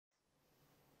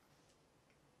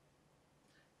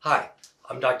Hi,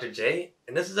 I'm Dr. J,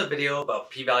 and this is a video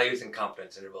about p-values and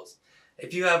confidence intervals.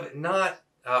 If you have not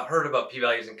heard about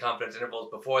p-values and confidence intervals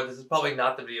before, this is probably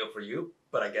not the video for you,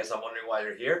 but I guess I'm wondering why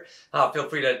you're here. Feel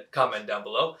free to comment down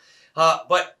below.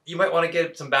 But you might want to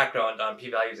get some background on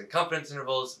p-values and confidence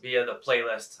intervals via the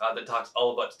playlist that talks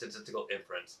all about statistical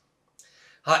inference.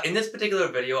 In this particular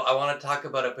video, I want to talk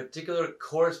about a particular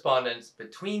correspondence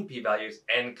between p-values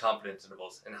and confidence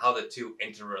intervals and how the two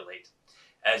interrelate.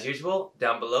 As usual,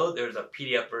 down below there's a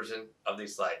PDF version of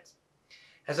these slides.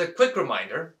 As a quick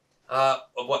reminder of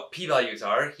what p-values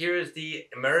are, here is the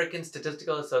American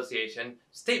Statistical Association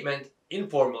statement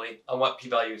informally on what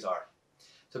p-values are.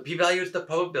 So p-value is the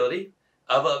probability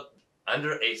of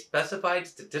under a specified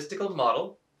statistical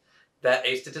model that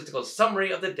a statistical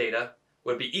summary of the data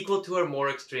would be equal to or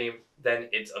more extreme than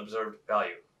its observed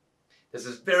value. This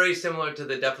is very similar to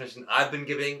the definition I've been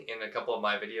giving in a couple of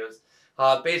my videos.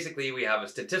 Basically, we have a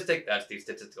statistic, that's the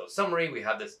statistical summary. We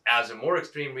have this as or more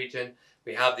extreme region.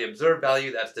 We have the observed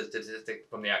value, that's the statistic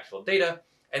from the actual data.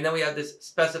 And then we have this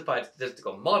specified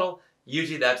statistical model.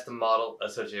 Usually that's the model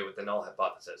associated with the null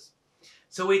hypothesis.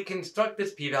 So we construct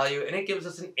this p-value and it gives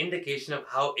us an indication of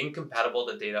how incompatible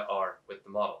the data are with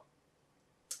the model.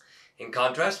 In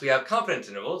contrast, we have confidence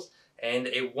intervals, and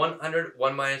a 1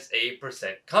 minus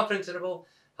a% confidence interval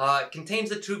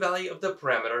contains the true value of the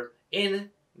parameter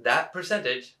in that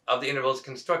percentage of the intervals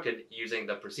constructed using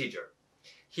the procedure.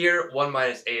 Here, 1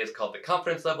 minus a is called the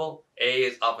confidence level. A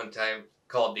is oftentimes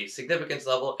called the significance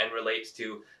level and relates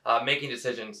to making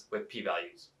decisions with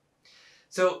p-values.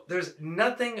 So there's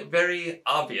nothing very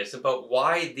obvious about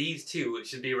why these two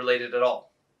should be related at all.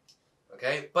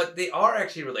 Okay, but they are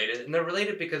actually related, and they're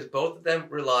related because both of them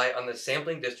rely on the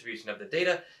sampling distribution of the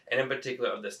data, and in particular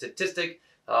of the statistic,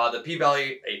 the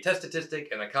p-value, a test statistic,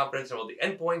 and the confidence interval, the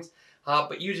endpoints,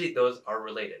 but usually those are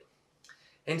related.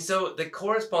 And so the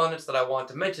correspondence that I want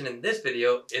to mention in this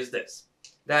video is this,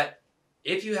 that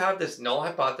if you have this null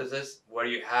hypothesis where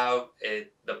you have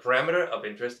the parameter of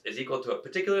interest is equal to a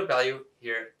particular value,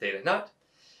 here theta naught,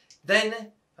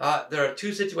 then there are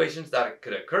two situations that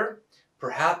could occur.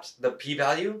 Perhaps the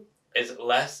p-value is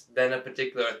less than a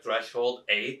particular threshold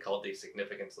A called the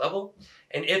significance level.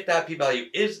 And if that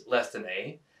p-value is less than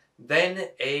A, then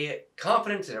a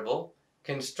confidence interval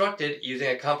constructed using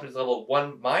a confidence level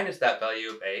 1 minus that value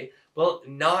of A will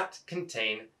not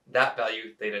contain that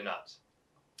value theta naught.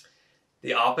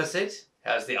 The opposite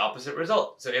has the opposite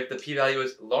result. So if the p-value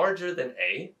is larger than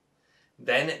A,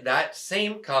 then that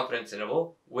same confidence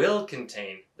interval will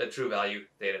contain the true value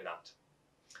theta naught.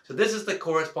 So this is the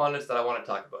correspondence that I want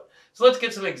to talk about. So let's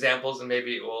get some examples and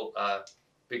maybe it will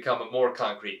become more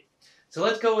concrete. So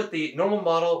let's go with the normal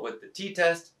model with the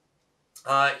t-test.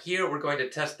 Here we're going to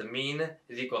test the mean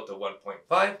is equal to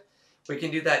 1.5. We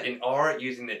can do that in R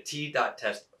using the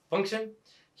t.test function.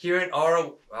 Here in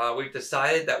R, we've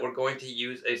decided that we're going to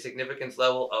use a significance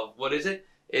level of, what is it?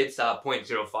 It's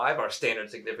 0.05, our standard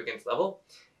significance level.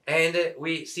 And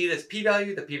we see this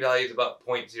p-value. The p-value is about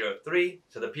 0.03,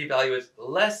 so the p-value is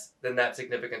less than that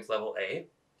significance level A.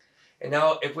 And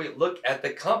now if we look at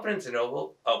the confidence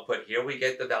interval output here, we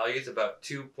get the values about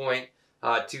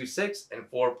 2.26 and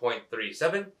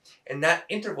 4.37, and that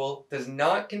interval does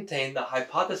not contain the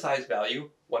hypothesized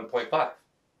value 1.5.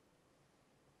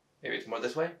 Maybe it's more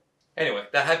this way? Anyway,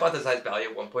 that hypothesized value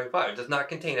of 1.5 does not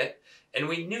contain it, and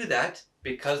we knew that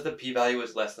because the p-value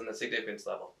is less than the significance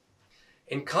level.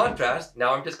 In contrast,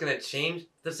 now I'm just going to change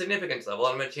the significance level.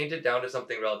 I'm going to change it down to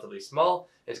something relatively small.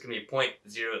 It's going to be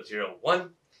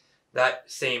 0.001. That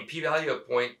same p-value of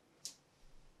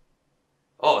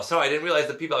I didn't realize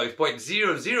the p-value is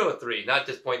 0.003, not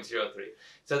just 0.03.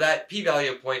 So that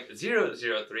p-value of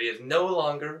 0.003 is no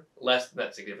longer less than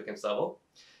that significance level.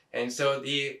 And so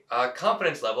the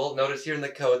confidence level, notice here in the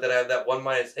code that I have that 1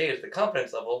 minus a is the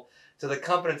confidence level. So the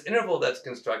confidence interval that's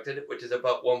constructed, which is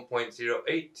about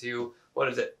 1.08 to,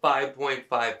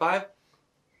 5.55,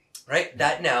 right?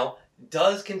 That now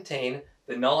does contain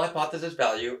the null hypothesis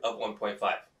value of 1.5,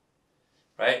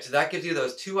 right? So that gives you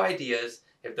those two ideas.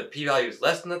 If the p-value is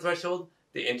less than the threshold,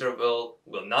 the interval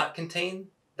will not contain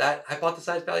that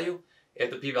hypothesized value. If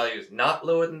the p-value is not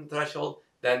lower than the threshold,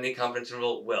 then the confidence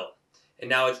interval will. And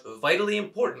now it's vitally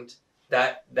important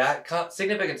that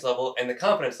significance level and the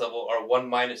confidence level are 1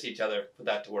 minus each other for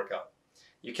that to work out.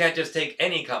 You can't just take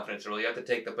any confidence interval. You have to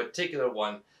take the particular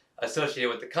one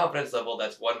associated with the confidence level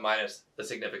that's 1 minus the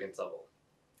significance level.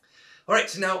 All right,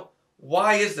 so now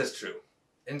why is this true?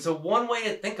 And so one way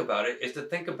to think about it is to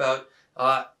think about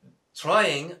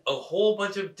trying a whole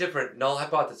bunch of different null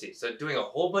hypotheses. So doing a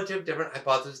whole bunch of different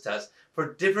hypothesis tests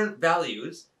for different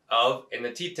values of, in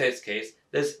the t-test case,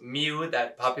 this mu,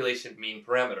 that population mean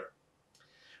parameter.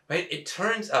 Right? It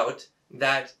turns out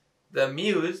that the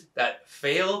mu's that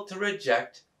fail to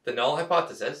reject the null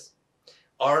hypothesis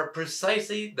are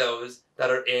precisely those that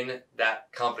are in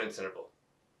that confidence interval.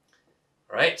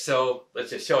 All right, so let's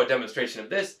just show a demonstration of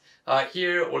this.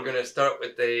 Here we're going to start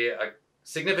with a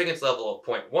significance level of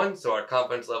 0.1, so our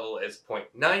confidence level is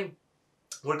 0.9.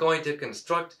 We're going to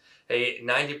construct a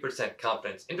 90%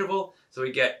 confidence interval, so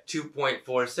we get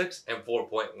 2.46 and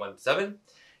 4.17.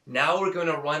 Now we're going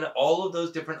to run all of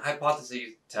those different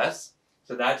hypotheses tests.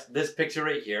 So that's this picture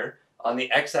right here. On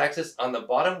the x-axis on the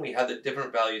bottom, we have the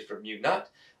different values for mu naught.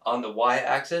 On the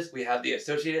y-axis, we have the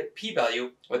associated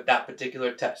p-value with that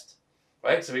particular test.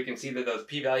 Right? So we can see that those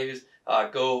p-values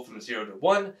go from 0 to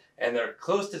 1, and they're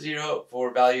close to 0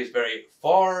 for values very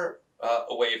far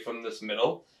away from this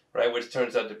middle, right, which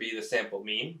turns out to be the sample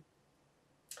mean.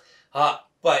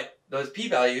 But those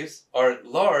p-values are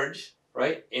large,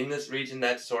 right, in this region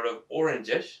that's sort of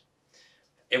orangish.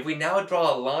 If we now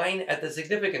draw a line at the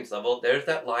significance level, there's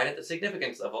that line at the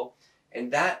significance level,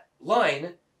 and that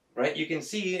line, right, you can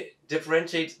see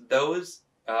differentiates those,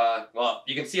 well,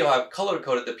 you can see how I've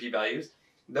color-coded the p-values.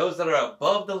 Those that are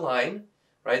above the line,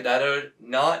 right, that are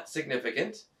not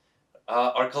significant,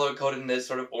 are color-coded in this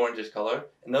sort of orangish color,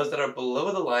 and those that are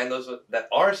below the line, those that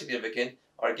are significant,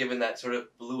 are given that sort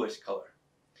of bluish color.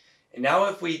 And now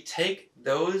if we take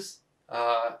those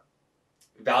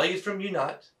values from mu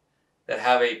naught that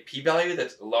have a p-value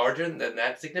that's larger than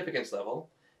that significance level,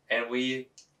 and we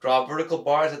draw vertical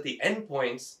bars at the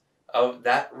endpoints of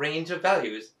that range of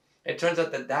values, it turns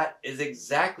out that that is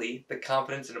exactly the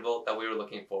confidence interval that we were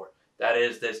looking for. That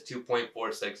is this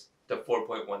 2.46 to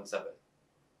 4.17.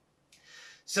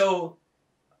 So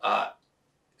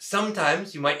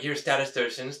sometimes you might hear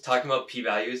statisticians talking about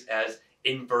p-values as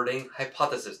inverting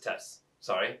hypothesis tests.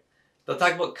 They'll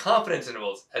talk about confidence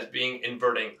intervals as being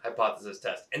inverting hypothesis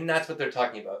tests, and that's what they're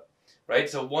talking about, right?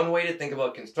 So one way to think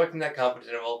about constructing that confidence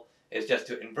interval is just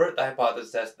to invert the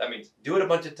hypothesis test. That means do it a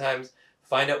bunch of times,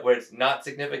 find out where it's not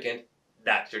significant.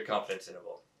 That's your confidence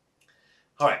interval.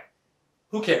 All right,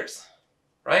 who cares,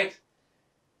 right?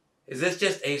 Is this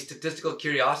just a statistical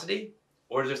curiosity,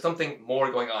 or is there something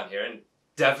more going on here? And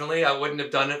definitely, I wouldn't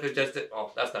have done it if it just,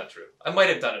 well, that's not true. I might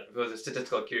have done it if it was a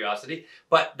statistical curiosity,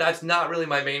 but that's not really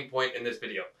my main point in this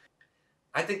video.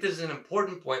 I think this is an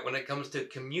important point when it comes to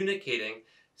communicating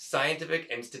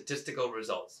scientific and statistical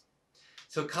results.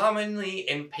 So commonly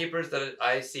in papers that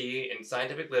I see in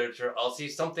scientific literature, I'll see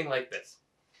something like this.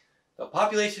 The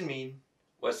population mean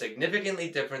was significantly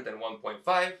different than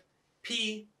 1.5,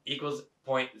 p equals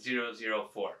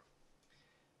 0.004.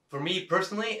 For me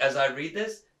personally, as I read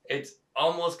this, it's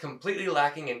almost completely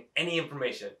lacking in any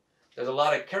information. There's a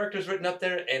lot of characters written up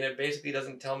there, and it basically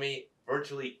doesn't tell me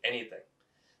virtually anything.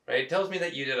 Right? It tells me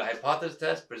that you did a hypothesis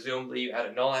test, presumably you had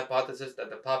a null hypothesis that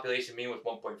the population mean was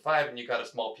 1.5, and you got a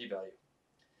small p-value.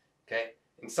 Okay?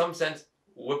 In some sense,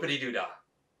 whoopity-doo-dah.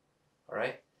 All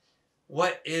right?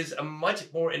 What is a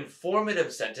much more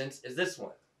informative sentence is this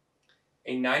one.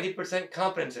 A 90%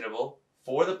 confidence interval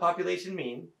for the population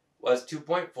mean was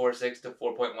 2.46 to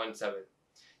 4.17.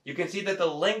 You can see that the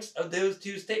lengths of those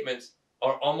two statements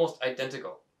are almost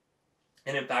identical.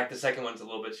 And in fact, the second one's a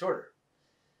little bit shorter.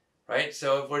 Right?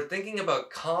 So if we're thinking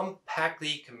about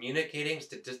compactly communicating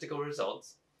statistical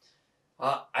results,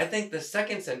 I think the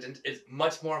second sentence is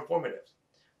much more informative.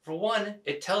 For one,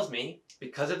 it tells me,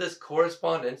 because of this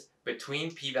correspondence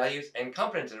between p-values and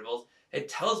confidence intervals, it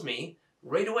tells me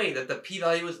right away that the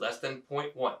p-value is less than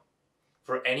 0.1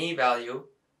 for any value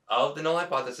of the null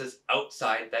hypothesis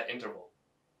outside that interval.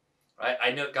 Right?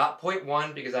 I got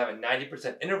 0.1 because I have a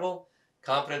 90% interval.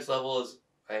 Confidence level is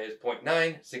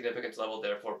 0.9. Significance level,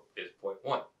 therefore, is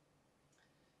 0.1.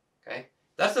 Okay?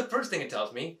 That's the first thing it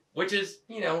tells me, which is,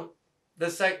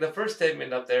 the first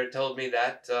statement up there told me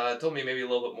maybe a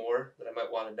little bit more that I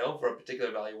might want to know for a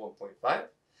particular value 1.5.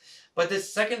 But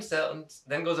this second sentence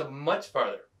then goes up much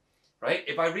farther. Right?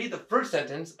 If I read the first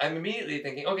sentence, I'm immediately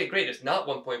thinking, okay, great, it's not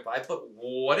 1.5, but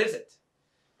what is it?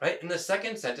 Right? And the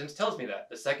second sentence tells me that.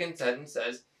 The second sentence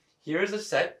says, here's a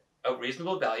set of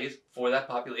reasonable values for that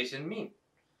population mean.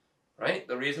 Right?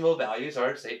 The reasonable values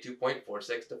are, say,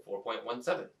 2.46 to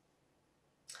 4.17.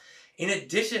 In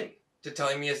addition to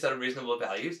telling me a set of reasonable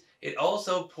values, it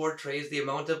also portrays the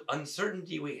amount of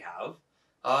uncertainty we have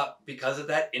because of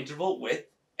that interval width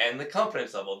and the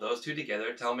confidence level. Those two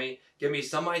together give me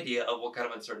some idea of what kind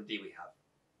of uncertainty we have.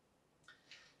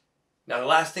 Now, the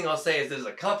last thing I'll say is this is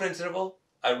a confidence interval.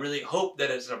 I really hope that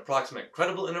it's an approximate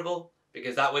credible interval,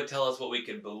 because that would tell us what we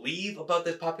could believe about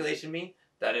this population mean.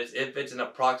 That is, if it's an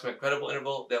approximate credible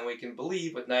interval, then we can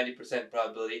believe with 90%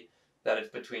 probability that it's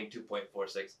between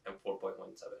 2.46 and 4.17.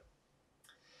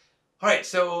 Alright,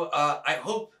 so I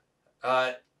hope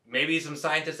maybe some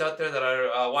scientists out there that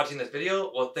are watching this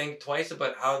video will think twice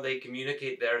about how they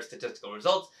communicate their statistical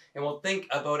results, and will think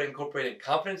about incorporating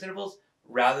confidence intervals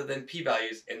rather than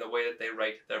p-values in the way that they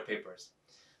write their papers.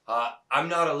 I'm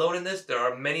not alone in this. There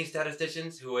are many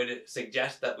statisticians who would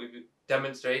suggest that we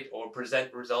demonstrate or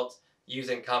present results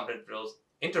using confidence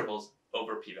intervals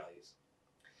over p-values.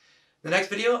 In the next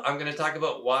video, I'm going to talk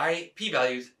about why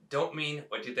p-values don't mean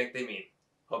what you think they mean.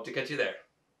 Hope to catch you there.